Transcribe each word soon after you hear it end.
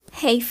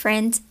Hey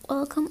friends,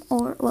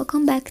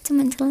 welcome back to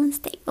Mental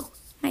Unstable,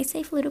 my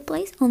safe little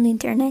place on the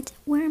internet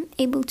where I'm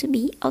able to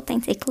be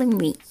authentically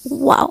me.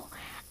 Wow,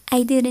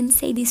 I didn't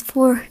say this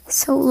for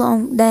so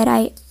long that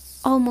I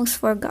almost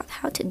forgot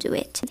how to do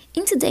it.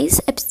 In today's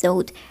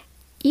episode,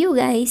 you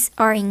guys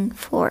are in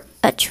for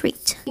a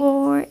treat,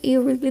 or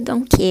you really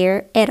don't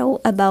care at all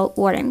about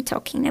what I'm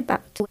talking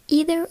about.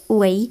 Either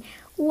way,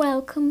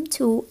 welcome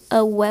to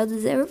a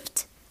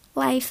well-deserved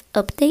life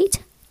update,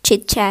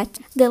 chit chat,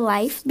 the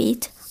life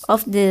beat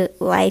of the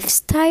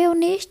lifestyle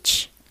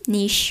niche,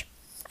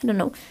 I don't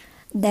know,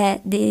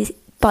 that this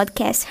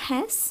podcast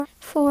has.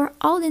 For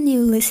all the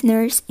new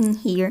listeners in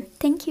here,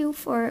 thank you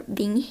for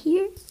being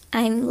here.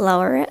 I'm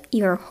Laura,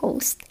 your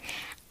host.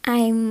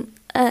 I'm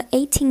a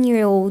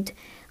 18-year-old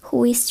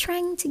who is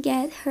trying to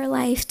get her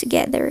life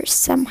together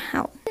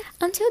somehow.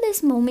 Until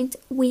this moment,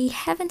 we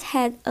haven't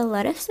had a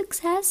lot of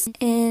success,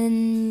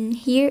 and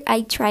here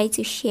I try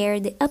to share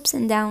the ups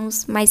and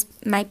downs,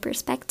 my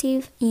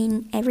perspective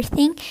in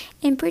everything,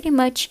 and pretty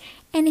much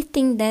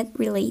anything that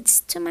relates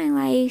to my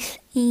life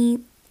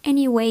in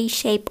any way,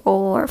 shape,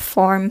 or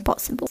form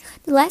possible.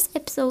 The last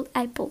episode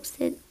I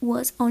posted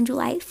was on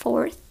July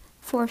 4th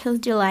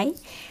of July,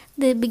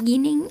 the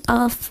beginning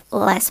of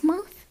last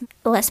month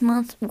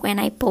when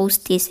I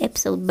post this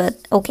episode,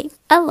 but okay,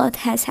 a lot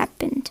has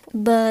happened.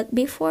 But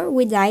before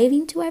we dive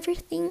into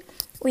everything,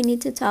 we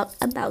need to talk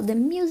about the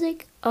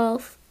music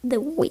of the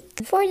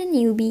week. For the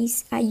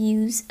newbies, I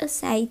use a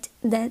site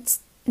that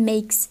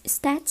makes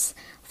stats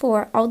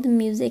for all the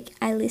music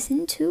I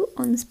listen to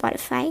on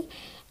Spotify,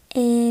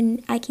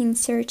 and I can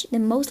search the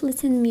most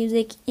listened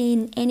music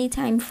in any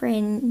time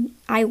frame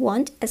I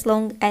want, as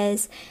long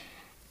as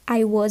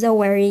I was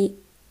already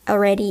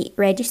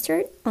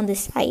registered on the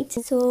site.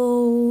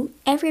 So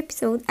every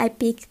episode I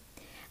pick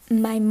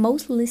my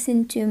most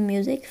listened to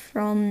music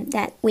from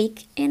that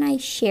week and I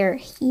share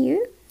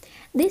here.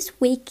 This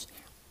week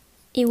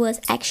it was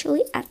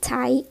actually a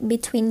tie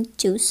between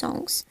two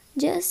songs,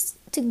 just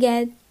to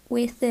get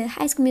with the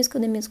High School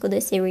Musical,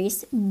 the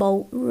series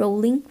ball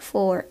rolling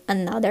for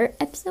another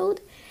episode.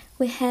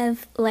 We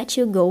have Let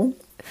You Go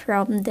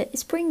from the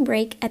Spring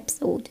Break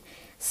episode,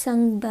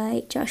 sung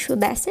by Joshua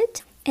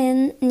Bassett,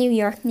 and New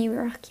York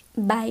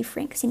by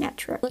Frank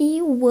Sinatra.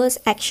 It was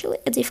actually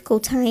a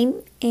difficult time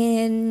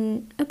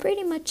and a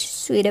pretty much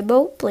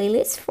suitable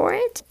playlist for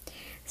it.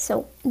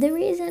 So the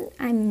reason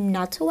I'm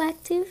not so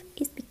active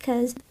is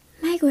because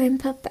my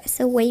grandpa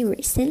passed away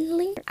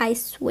recently. I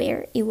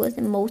swear it was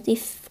the most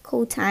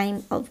difficult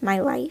time of my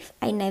life.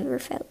 I never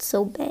felt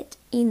so bad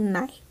in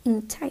my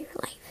entire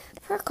life.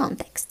 For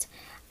context,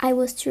 I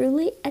was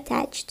truly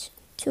attached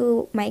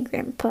to my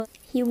grandpa.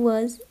 He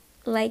was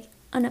like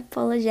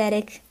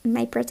unapologetic,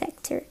 my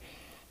protector.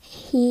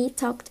 He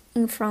talked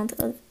in front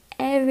of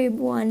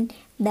everyone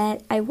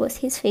that I was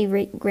his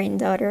favorite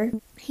granddaughter.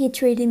 He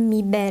treated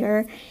me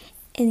better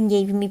and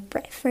gave me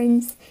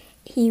preference.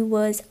 He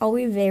was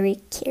always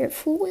very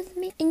careful with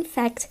me. In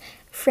fact,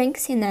 Frank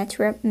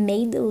Sinatra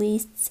made the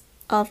lists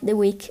of the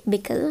week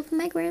because of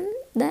my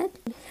granddad.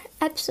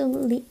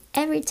 Absolutely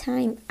every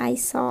time I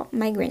saw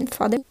my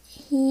grandfather,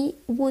 he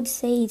would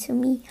say to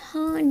me,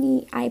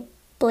 "Honey, I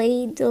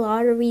played the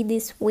lottery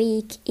this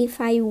week.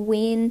 If I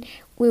win,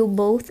 we'll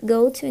both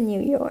go to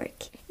New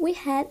York." We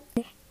had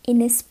an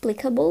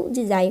inexplicable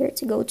desire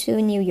to go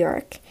to New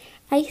York.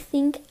 I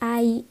think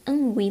I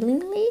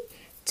unwillingly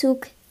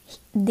took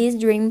this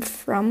dream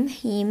from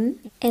him,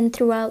 and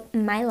throughout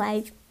my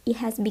life it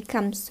has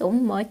become so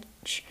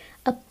much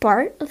a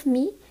part of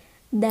me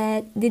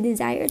that the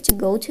desire to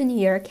go to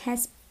New York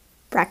has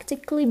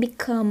practically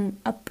become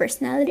a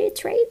personality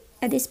trait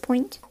at this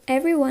point.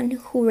 Everyone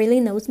who really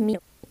knows me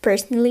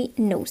personally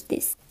knows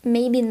this.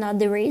 Maybe not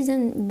the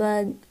reason,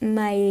 but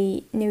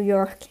my New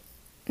York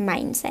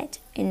mindset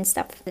and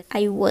stuff.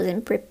 I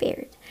wasn't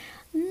prepared.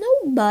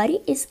 Nobody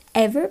is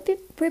ever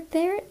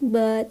prepared,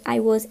 but I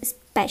was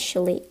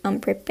especially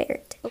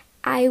unprepared.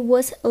 I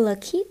was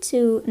lucky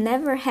to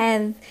never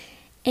have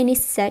any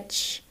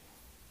such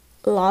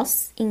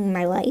loss in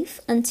my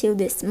life until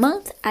this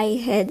month.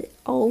 I had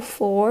all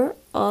four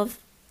of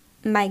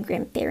my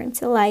grandparents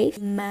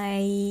alive.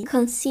 My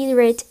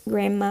considerate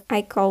grandma,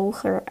 I call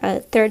her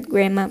a third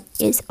grandma,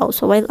 is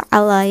also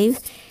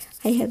alive.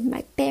 I have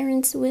my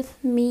parents with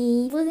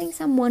me. Losing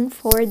someone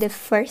for the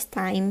first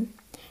time,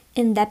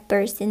 and that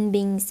person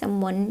being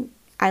someone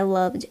I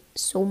loved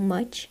so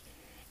much,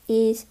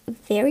 is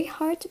very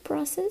hard to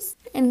process.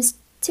 I'm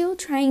still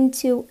trying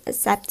to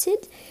accept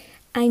it.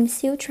 I'm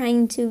still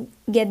trying to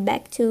get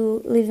back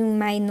to living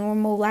my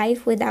normal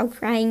life without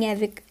crying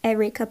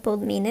every couple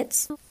of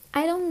minutes.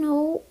 I don't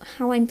know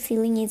how I'm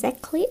feeling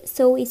exactly,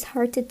 so it's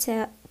hard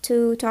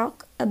to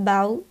talk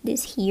about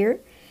this here,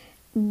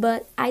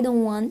 but I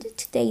don't want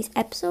today's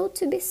episode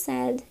to be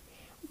sad.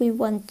 We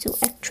want to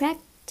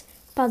attract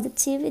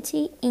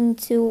positivity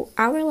into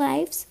our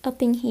lives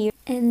up in here,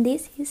 and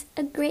this is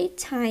a great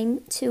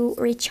time to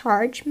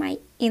recharge my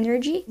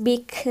energy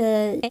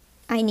because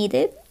I need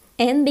it,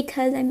 and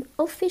because I'm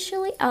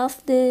officially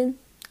off the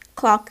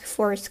clock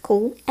for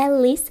school, at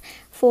least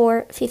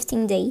for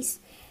 15 days.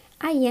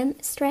 I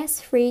am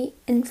stress-free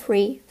and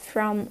free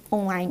from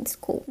online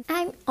school.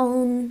 I'm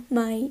on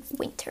my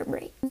winter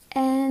break.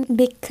 And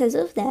because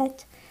of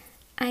that,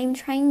 I'm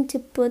trying to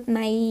put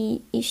my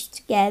ish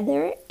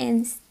together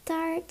and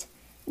start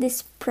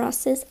this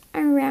process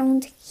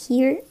around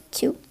here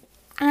too.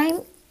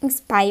 I'm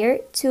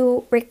inspired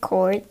to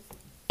record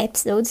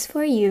episodes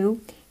for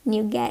you,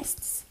 new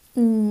guests,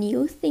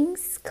 new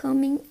things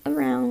coming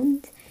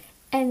around.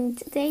 And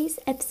today's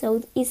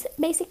episode is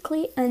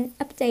basically an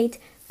update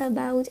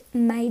about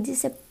my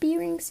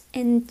disappearance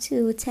and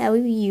to tell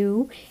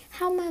you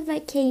how my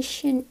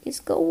vacation is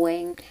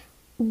going,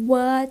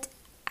 what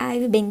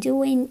I've been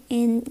doing,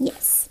 and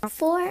yes,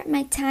 for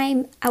my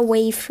time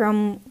away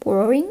from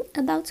worrying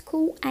about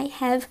school, I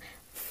have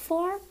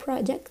 4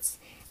 projects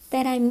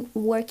that I'm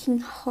working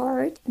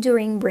hard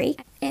during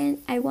break,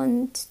 and I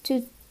want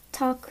to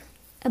talk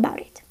about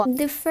it.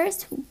 The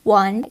first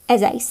one,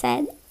 as I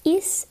said,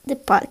 is the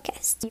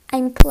podcast.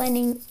 I'm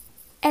planning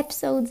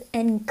episodes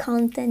and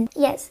content.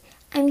 Yes,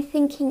 I'm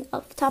thinking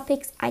of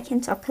topics I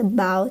can talk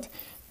about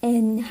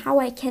and how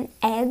I can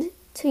add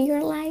to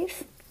your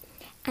life.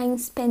 I'm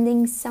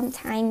spending some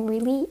time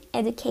really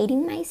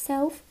educating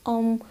myself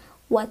on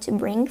what to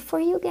bring for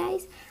you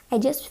guys. I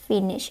just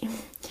finished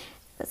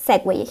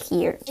segue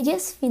here. I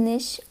just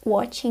finished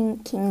watching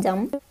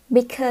Kingdom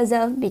because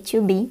of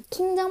BTOB.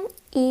 Kingdom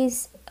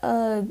is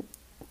a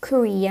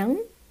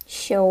Korean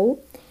show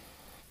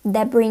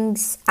that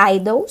brings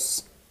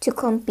idols to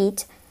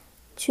compete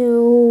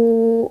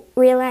to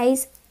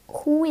realize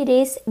who it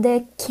is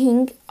the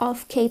king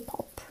of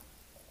K-pop.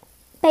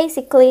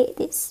 Basically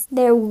this.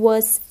 There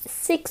was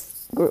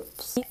 6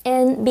 groups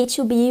and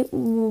BTOB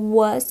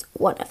was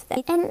one of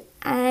them. And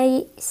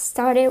I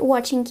started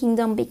watching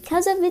Kingdom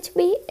because of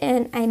BTOB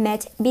and I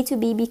met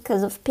BTOB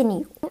because of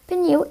Peniel.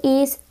 Peniel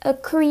is a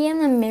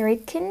Korean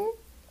American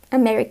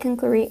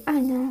Korean, I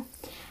don't know,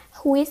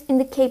 who is in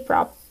the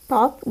K-pop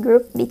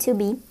group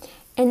BTOB,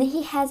 and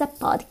he has a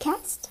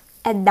podcast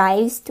at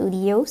Dive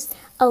Studios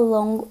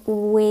along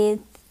with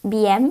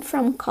BM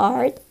from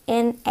Card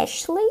and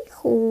Ashley,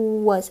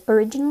 who was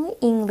originally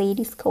in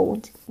Ladies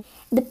Code.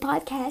 The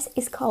podcast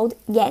is called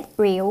Get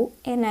Real,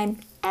 and I'm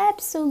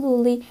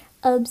absolutely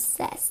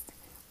obsessed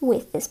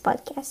with this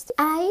podcast.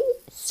 I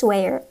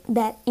swear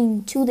that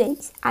in 2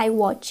 days I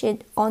watch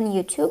it on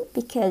YouTube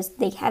because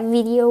they have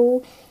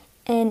video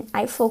and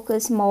I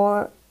focus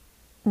more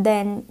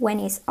than when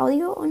it's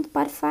audio on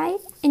Spotify.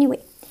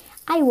 Anyway,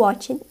 I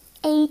watched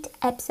 8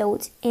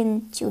 episodes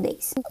in 2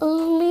 days.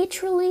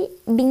 Literally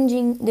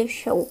binging the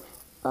show.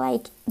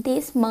 Like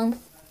this month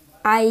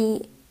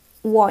I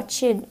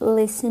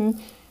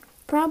listened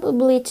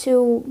probably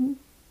to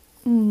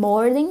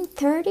more than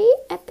 30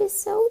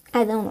 episodes.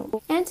 I don't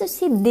know. And to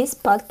see this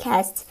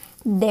podcast,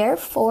 their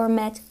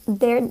format,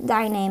 their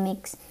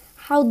dynamics,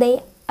 how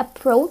they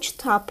approach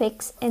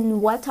topics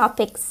and what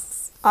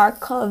topics are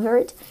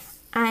covered,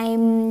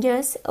 I'm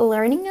just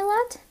learning a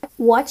lot.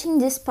 Watching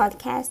this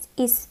podcast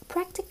is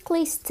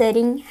practically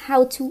studying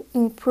how to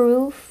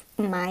improve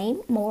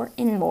mine more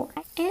and more.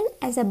 And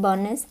as a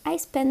bonus, I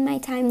spend my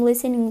time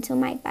listening to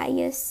my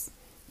bias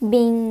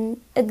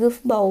being a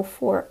goofball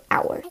for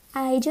hours.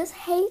 I just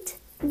hate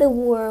the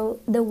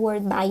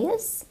word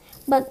bias,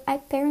 but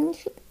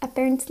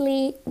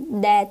apparently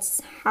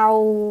that's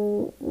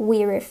how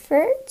we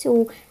refer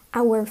to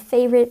our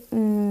favorite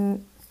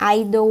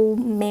idol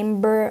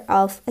member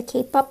of a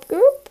K-pop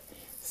group,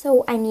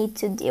 so I need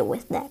to deal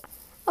with that.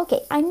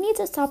 Okay, I need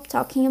to stop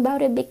talking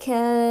about it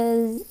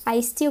because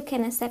I still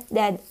can accept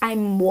that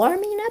I'm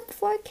warming up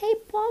for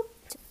K-pop.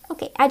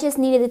 Okay, I just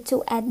needed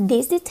to add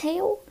this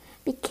detail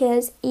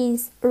because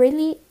it's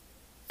really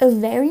a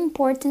very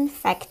important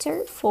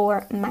factor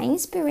for my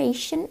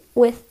inspiration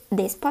with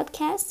this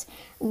podcast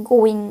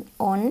going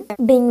on,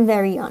 being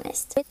very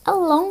honest.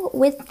 Along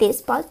with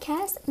this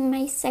podcast,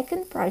 my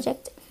second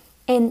project,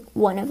 and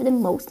one of the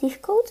most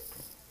difficult,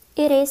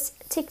 it is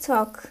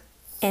TikTok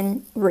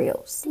and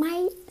Reels.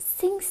 My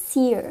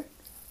sincere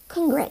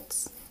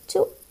congrats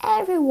to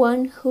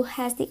everyone who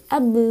has the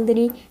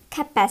ability,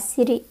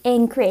 capacity,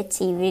 and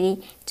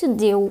creativity to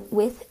deal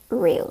with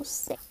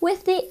Reels.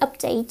 With the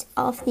update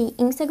of the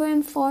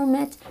Instagram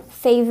format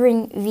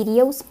favoring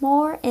videos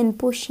more and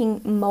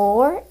pushing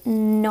more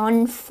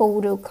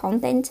non-photo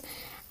content,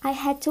 I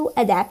had to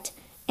adapt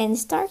and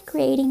start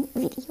creating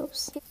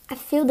videos. A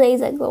few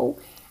days ago,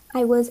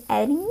 I was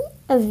editing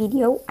a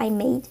video I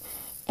made,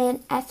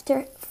 and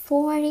after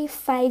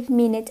 45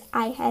 minutes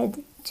I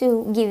had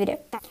to give it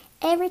up.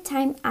 Every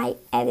time I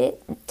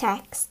edit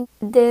text,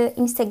 the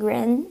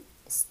Instagram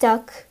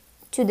stuck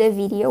to the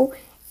video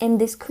and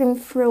the screen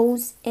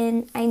froze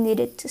and I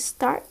needed to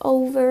start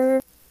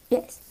over.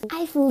 Yes,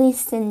 I've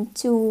listened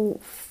to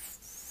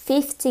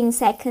 15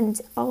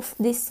 seconds of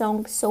this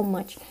song so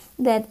much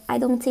that I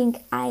don't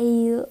think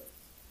I'll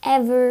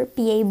ever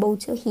be able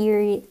to hear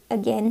it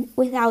again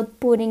without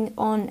putting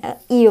on a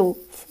ill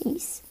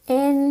face.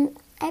 And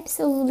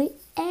absolutely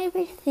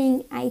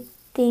everything I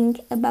think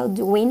about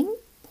doing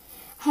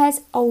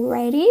has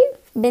already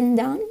been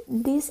done.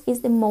 This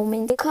is the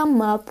moment to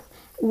come up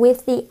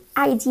with the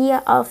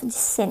idea of the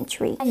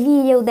century, a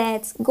video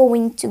that's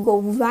going to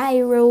go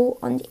viral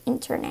on the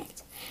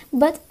internet.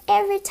 But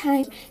every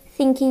time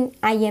thinking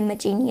I am a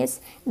genius,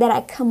 that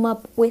I come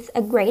up with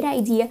a great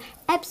idea,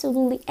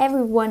 absolutely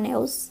everyone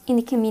else in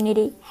the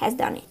community has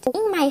done it.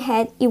 In my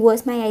head, it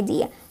was my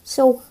idea.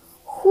 So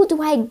who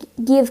do I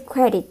give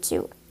credit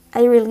to?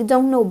 I really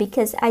don't know,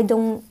 because I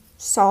don't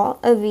saw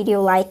a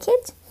video like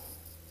it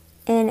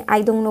and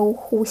I don't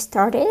know who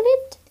started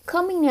it.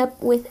 Coming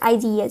up with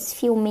ideas,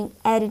 filming,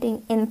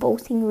 editing and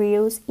posting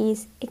reels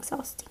is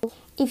exhausting.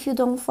 If you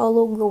don't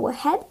follow, go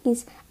ahead.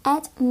 It's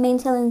at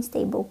Mental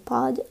Unstable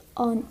Pod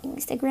on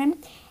Instagram,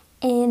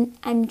 and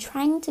I'm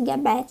trying to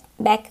get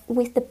back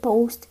with the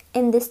post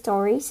and the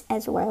stories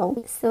as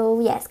well. So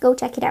yes, go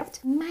check it out.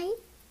 My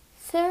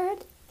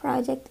third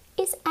project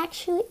is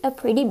actually a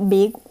pretty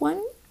big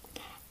one.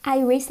 I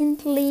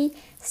recently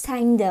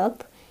signed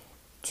up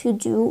to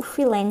do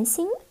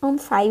freelancing on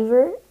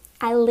Fiverr.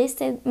 I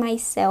listed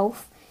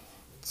myself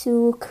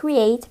to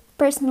create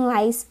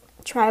personalized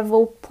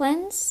travel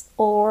plans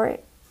or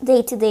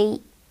day-to-day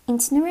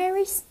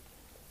itineraries.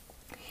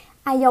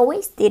 I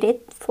always did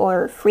it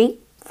for free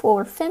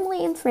for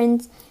family and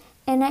friends,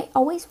 and I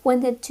always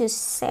wanted to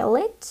sell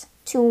it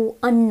to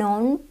a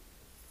known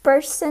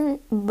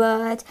person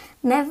but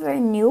never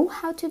knew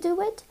how to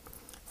do it.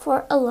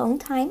 For a long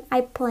time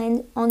I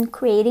planned on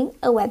creating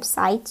a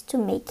website to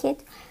make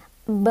it,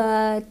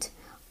 but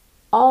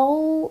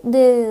all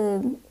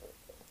the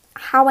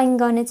how I'm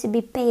going to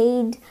be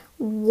paid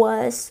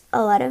was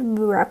a lot of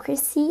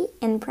bureaucracy,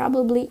 and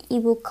probably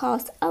it will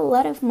cost a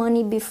lot of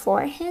money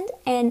beforehand,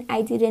 and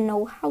I didn't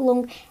know how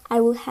long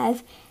I would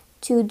have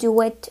to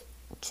do it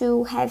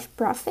to have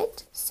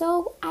profit.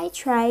 So I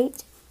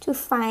tried to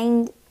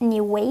find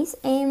new ways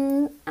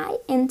and I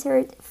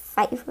entered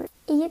Fiverr.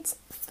 It's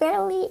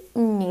fairly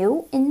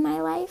new in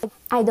my life.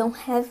 I don't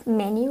have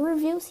many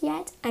reviews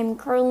yet. I'm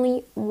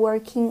currently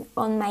working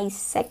on my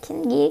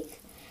second gig.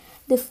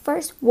 The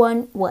first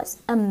one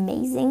was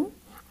amazing.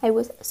 I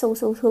was so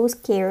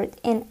scared,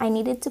 and I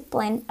needed to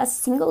plan a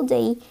single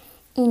day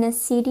in a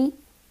city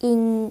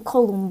in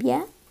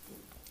Colombia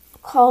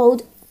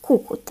called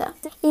Cúcuta.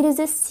 It is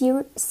a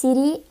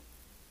city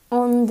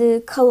on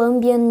the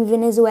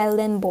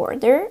Colombian-Venezuelan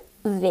border,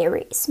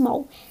 very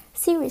small.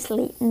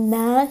 Seriously,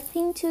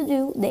 nothing to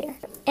do there.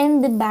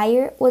 And the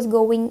buyer was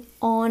going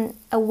on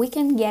a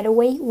weekend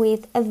getaway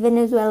with a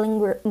Venezuelan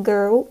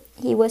girl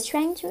he was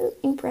trying to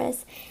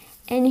impress,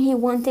 and he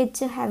wanted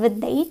to have a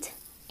date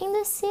in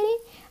the city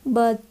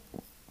but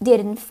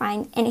didn't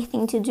find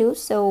anything to do,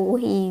 so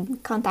he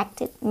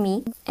contacted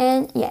me.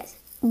 And yes,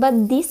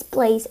 but this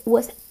place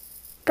was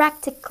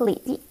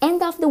practically the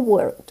end of the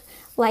world.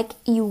 Like,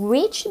 you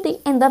reach the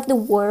end of the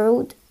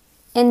world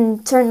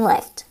and turn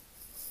left.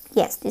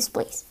 Yes, this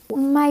place.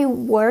 My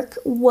work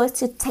was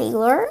to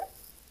tailor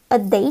a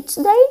date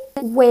day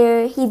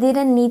where he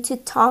didn't need to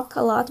talk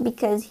a lot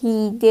because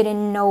he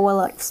didn't know a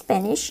lot of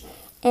Spanish,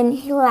 and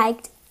he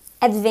liked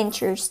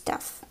adventure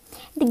stuff.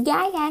 The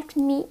guy asked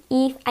me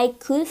if I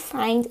could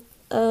find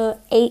a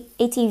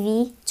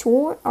ATV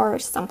tour or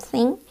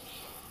something.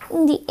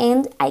 In the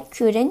end, I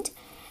couldn't.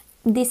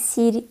 This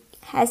city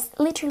has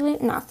literally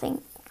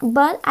nothing.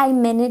 But I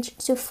managed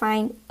to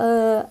find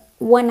a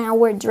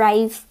 1-hour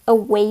drive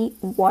away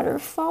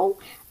waterfall,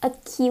 a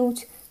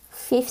cute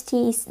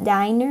 50s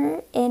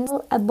diner, and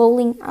a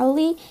bowling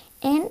alley,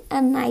 and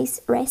a nice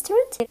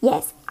restaurant.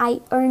 Yes,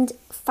 I earned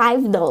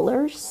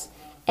 $5,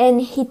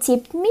 and he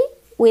tipped me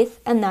with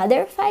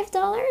another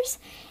 $5.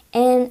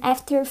 And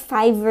after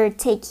Fiverr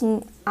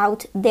taking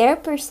out their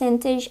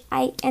percentage,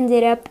 I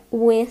ended up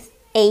with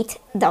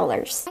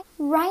 $8.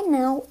 Right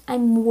now,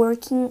 I'm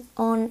working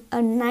on a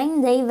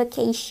 9-day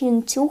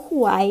vacation to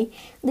Hawaii.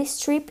 This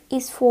trip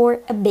is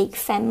for a big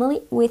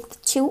family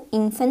with 2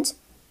 infants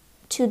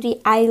to the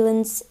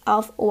islands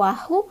of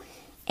Oahu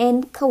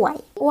and Kauai.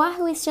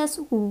 Oahu is just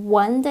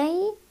 1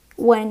 day,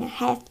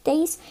 1.5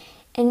 days,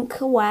 and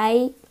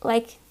Kauai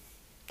like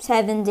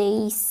 7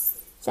 days,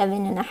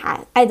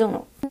 7.5. I don't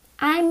know.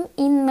 I'm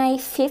in my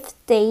 5th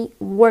day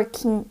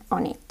working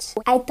on it.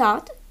 I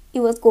thought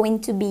it was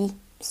going to be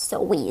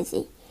so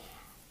easy.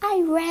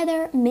 I'd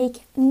rather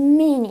make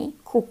mini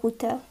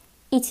Cúcuta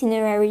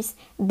itineraries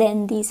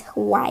than this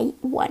Hawaii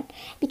one,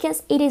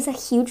 because it is a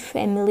huge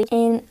family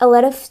and a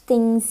lot of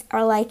things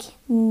are like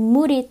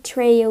moody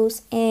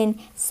trails and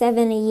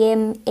 7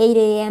 a.m., 8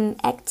 a.m.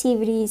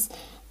 activities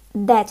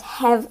that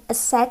have a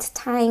set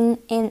time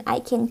and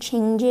I can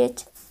change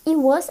it. It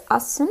was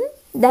awesome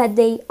that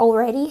they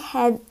already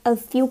had a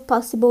few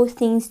possible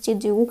things to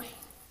do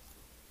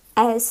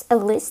as a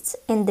list,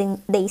 and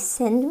then they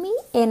send me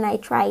and I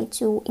try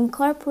to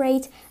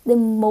incorporate the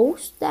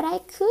most that I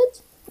could.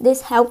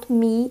 This helped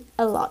me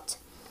a lot.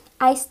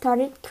 I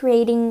started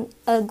creating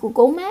a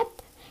Google map,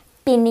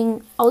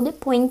 pinning all the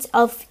points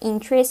of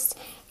interest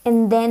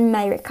and then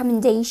my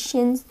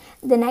recommendations.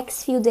 The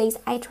next few days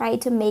I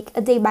tried to make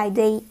a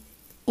day-by-day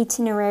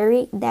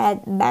itinerary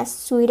that best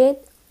suited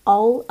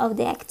all of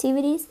the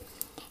activities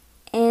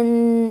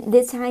and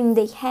the time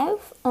they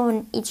have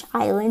on each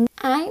island.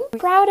 I'm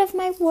proud of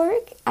my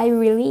work, I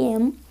really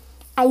am.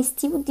 I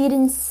still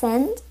didn't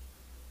send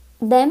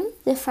them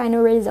the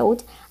final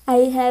result.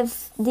 I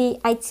have the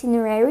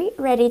itinerary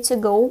ready to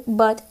go,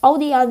 but all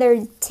the other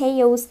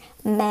details,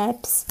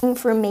 maps,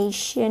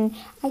 information,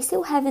 I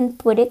still haven't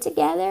put it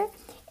together,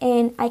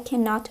 and I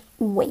cannot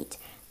wait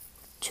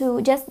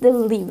to just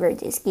deliver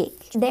this gig.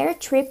 Their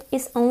trip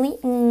is only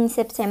in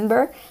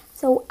September,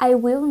 so I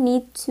will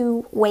need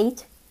to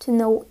wait to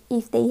know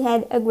if they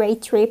had a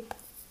great trip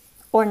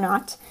or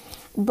not.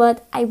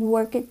 But I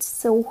worked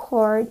so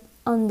hard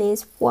on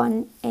this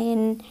one,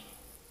 and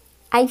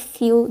I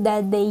feel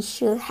that they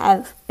should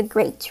have a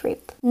great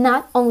trip.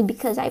 Not only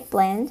because I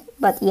planned,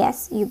 but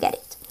yes, you get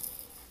it.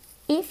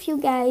 If you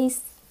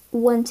guys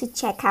want to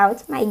check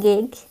out my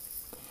gig,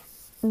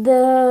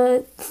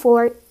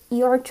 for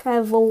your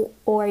travel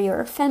or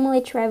your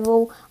family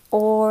travel,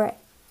 or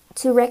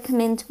to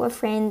recommend to a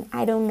friend,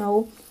 I don't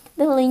know,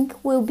 the link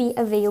will be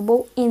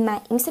available in my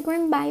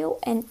Instagram bio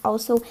and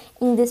also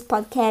in this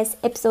podcast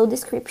episode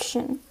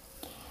description.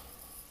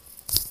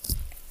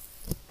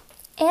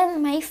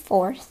 And my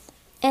fourth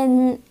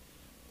and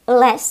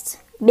last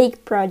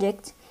big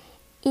project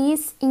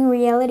is in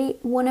reality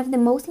one of the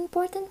most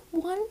important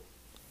one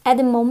at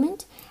the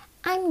moment.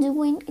 I'm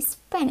doing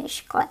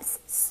Spanish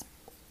classes.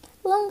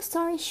 Long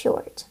story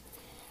short,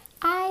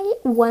 I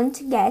want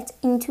to get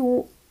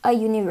into a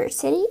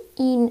university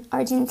in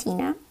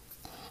Argentina,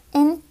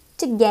 and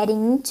to get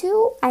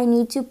into, I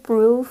need to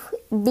prove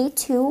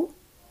B2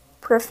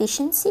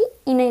 proficiency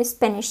in a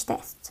Spanish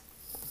test.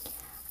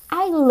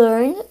 I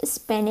learned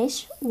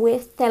Spanish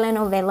with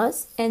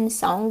telenovelas and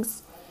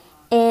songs,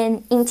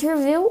 and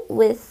interview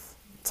with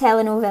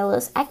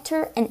telenovelas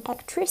actor and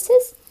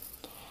actresses.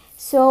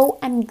 So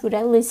I'm good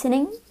at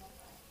listening.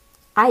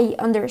 I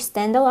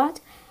understand a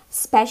lot,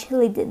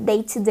 especially the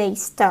day-to-day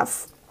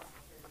stuff.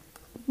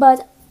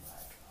 But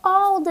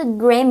all the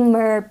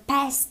grammar,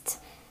 past,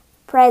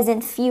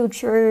 present,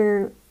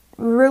 future,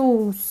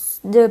 rules,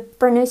 the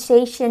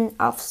pronunciation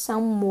of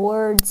some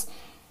words,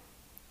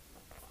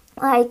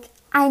 like,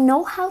 I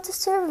know how to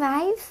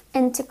survive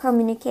and to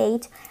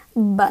communicate,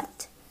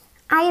 but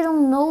I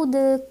don't know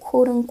the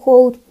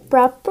quote-unquote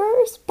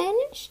proper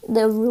Spanish,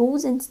 the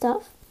rules and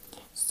stuff.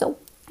 So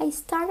I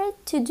started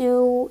to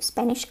do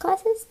Spanish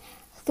classes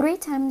 3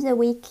 times a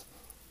week,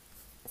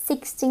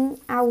 16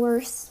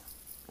 hours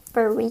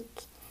per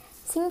week.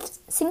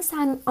 Since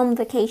I'm on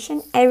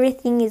vacation,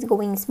 everything is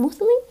going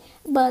smoothly,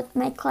 but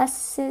my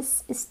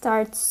classes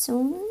start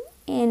soon,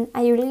 and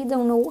I really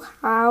don't know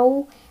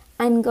how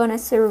I'm gonna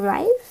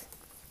survive.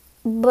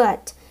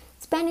 But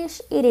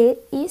Spanish it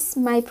is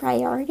my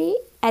priority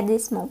at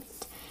this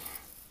moment.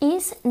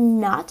 It's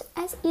not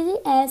as easy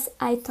as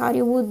I thought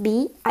it would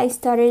be. I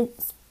started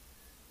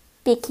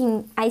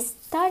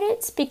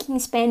speaking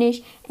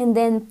Spanish and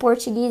then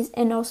Portuguese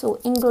and also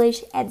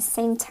English at the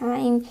same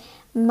time.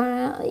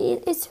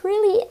 It's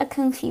really a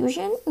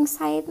confusion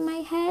inside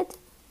my head.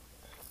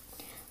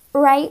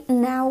 Right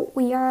now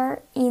we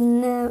are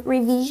in a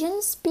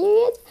revisions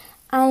period.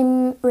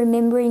 I'm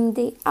remembering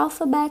the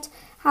alphabet,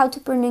 how to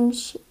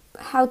pronounce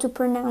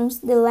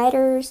the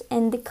letters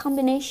and the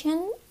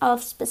combination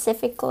of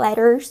specific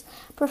letters,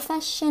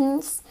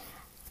 professions,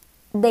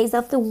 days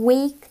of the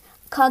week,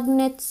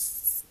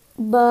 cognates,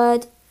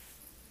 but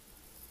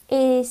it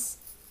is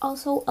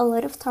also a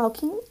lot of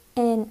talking,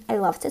 and I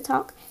love to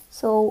talk,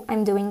 so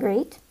I'm doing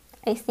great,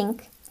 I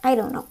think. I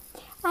don't know.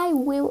 I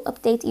will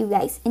update you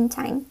guys in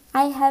time.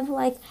 I have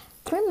like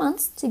 3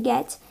 months to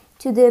get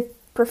to the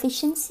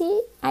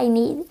proficiency I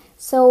need,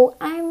 so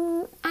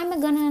I'm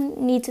gonna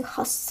need to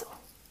hustle.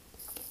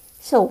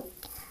 So,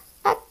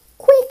 a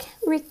quick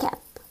recap.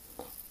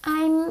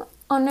 I'm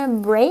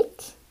on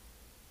break,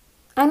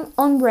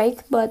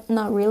 but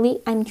not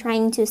really. I'm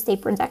trying to stay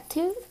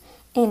productive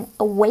and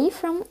away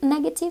from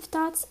negative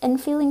thoughts and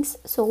feelings,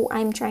 so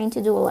I'm trying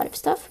to do a lot of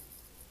stuff.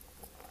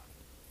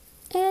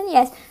 And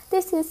yes,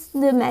 this is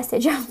the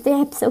message of the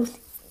episode.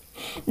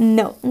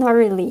 No, not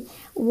really.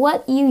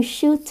 What you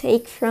should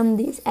take from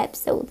this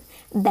episode,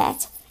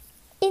 that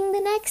in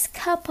the next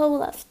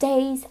couple of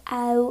days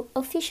I'll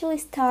officially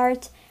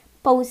start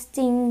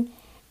posting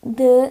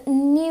the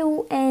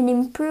new and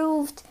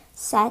improved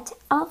set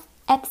of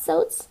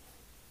episodes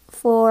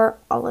for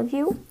all of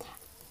you.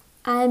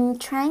 I'm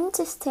trying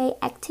to stay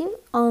active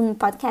on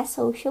podcast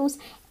socials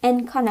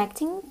and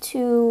connecting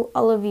to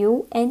all of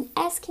you and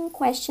asking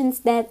questions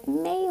that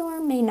may or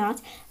may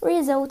not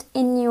result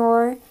in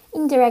your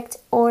indirect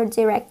or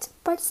direct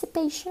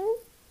participation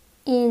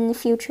in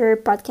future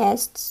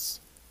podcasts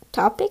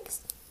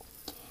topics.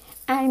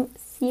 I'm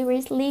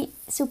seriously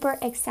super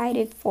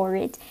excited for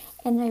it,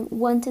 and I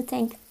want to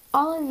thank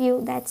all of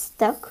you that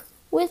stuck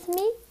with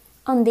me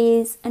on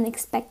this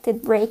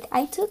unexpected break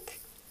I took.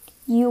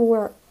 You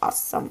were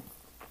awesome.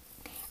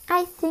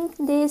 I think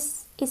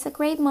this is a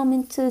great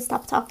moment to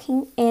stop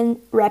talking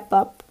and wrap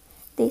up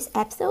this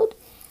episode.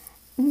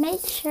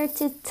 Make sure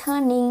to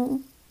tune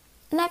in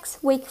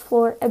next week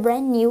for a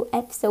brand new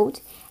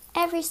episode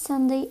every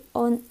Sunday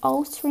on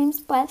all streams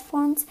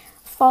platforms.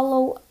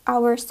 follow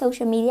our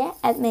social media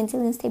at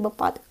Mentally Unstable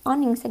Pod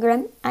on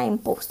Instagram. I am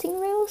posting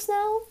reels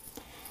now.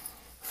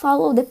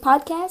 Follow the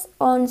podcast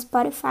on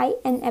Spotify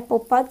and Apple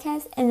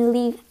Podcasts and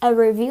leave a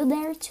review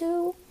there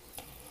too.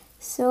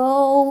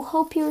 So,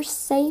 hope you're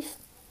safe,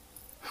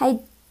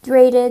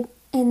 hydrated,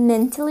 and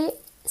mentally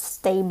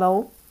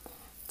stable.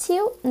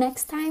 Till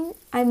next time,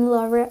 I'm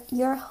Laura,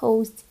 your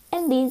host,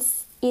 and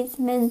this is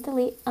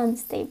Mentally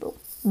Unstable.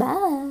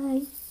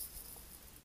 Bye!